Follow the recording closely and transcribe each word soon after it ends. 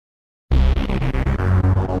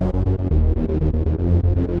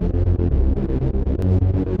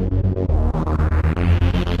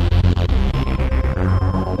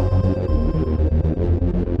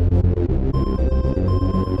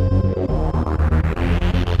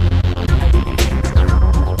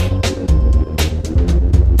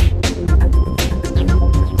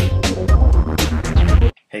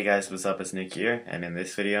guys, what's up? It's Nick here, and in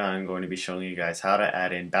this video I'm going to be showing you guys how to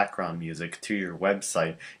add in background music to your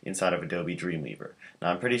website inside of Adobe Dreamweaver.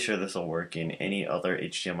 Now I'm pretty sure this will work in any other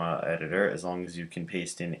HTML editor as long as you can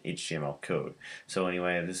paste in HTML code. So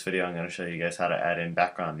anyway, in this video I'm going to show you guys how to add in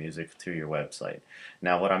background music to your website.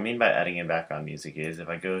 Now what I mean by adding in background music is if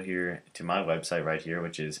I go here to my website right here,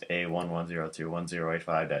 which is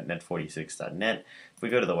a11021085.net46.net, if we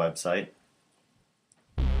go to the website,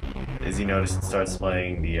 as you notice, it starts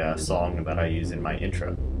playing the song that I use in my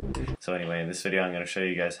intro. So anyway, in this video I'm going to show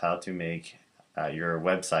you guys how to make your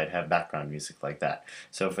website have background music like that.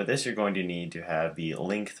 So for this you're going to need to have the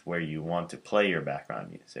link where you want to play your background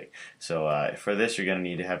music. So for this you're going to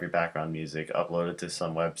need to have your background music uploaded to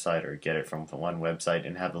some website or get it from one website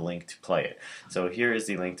and have the link to play it. So here is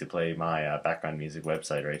the link to play my background music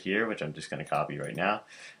website right here, which I'm just going to copy right now.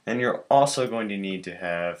 And you're also going to need to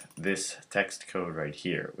have this text code right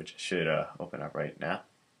here, which should open up right now.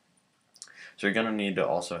 So you're going to need to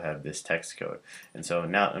also have this text code. And so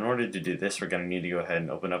now in order to do this, we're going to need to go ahead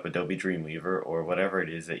and open up Adobe Dreamweaver or whatever it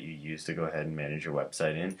is that you use to go ahead and manage your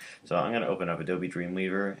website in. So I'm going to open up Adobe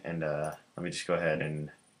Dreamweaver and let me just go ahead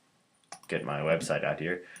and get my website out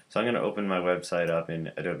here. So I'm going to open my website up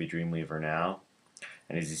in Adobe Dreamweaver now.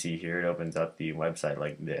 And as you see here, it opens up the website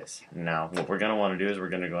like this. Now, what we're going to want to do is we're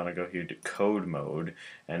going to want to go here to code mode,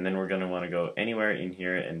 and then we're going to want to go anywhere in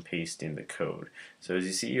here and paste in the code. So as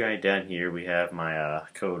you see right down here, we have my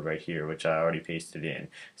code right here, which I already pasted in.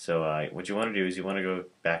 So what you want to do is you want to go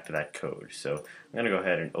back to that code. So I'm going to go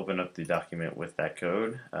ahead and open up the document with that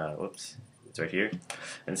code. Whoops. It's right here.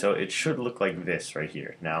 And so it should look like this right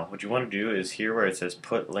here. Now what you want to do is here where it says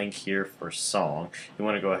put link here for song, you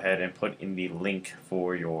want to go ahead and put in the link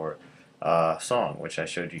for your song, which I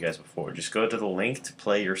showed you guys before. Just go to the link to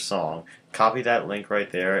play your song, copy that link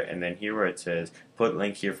right there, and then here where it says put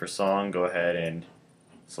link here for song, go ahead and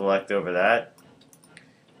select over that,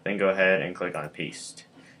 then go ahead and click on paste.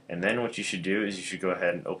 And then what you should do is you should go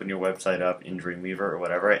ahead and open your website up in Dreamweaver or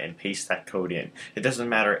whatever and paste that code in. It doesn't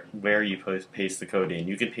matter where you paste the code in.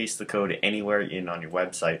 You can paste the code anywhere in on your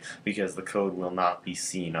website because the code will not be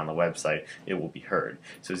seen on the website. It will be heard.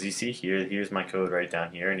 So as you see here, here's my code right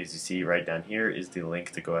down here, and as you see right down here is the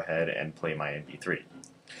link to go ahead and play my MP3.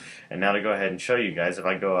 And now to go ahead and show you guys, if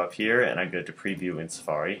I go up here and I go to preview in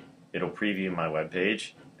Safari, it'll preview my web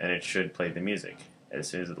page and it should play the music as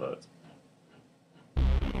soon as it loads.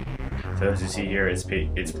 So as you see here, it's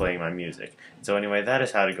playing my music. So anyway, that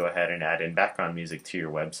is how to go ahead and add in background music to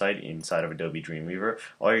your website inside of Adobe Dreamweaver.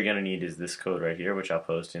 All you're going to need is this code right here, which I'll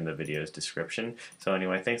post in the video's description. So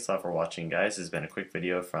anyway, thanks a lot for watching, guys. This has been a quick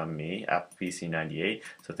video from me, ApplePC98.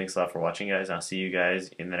 So thanks a lot for watching, guys. I'll see you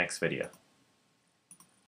guys in the next video.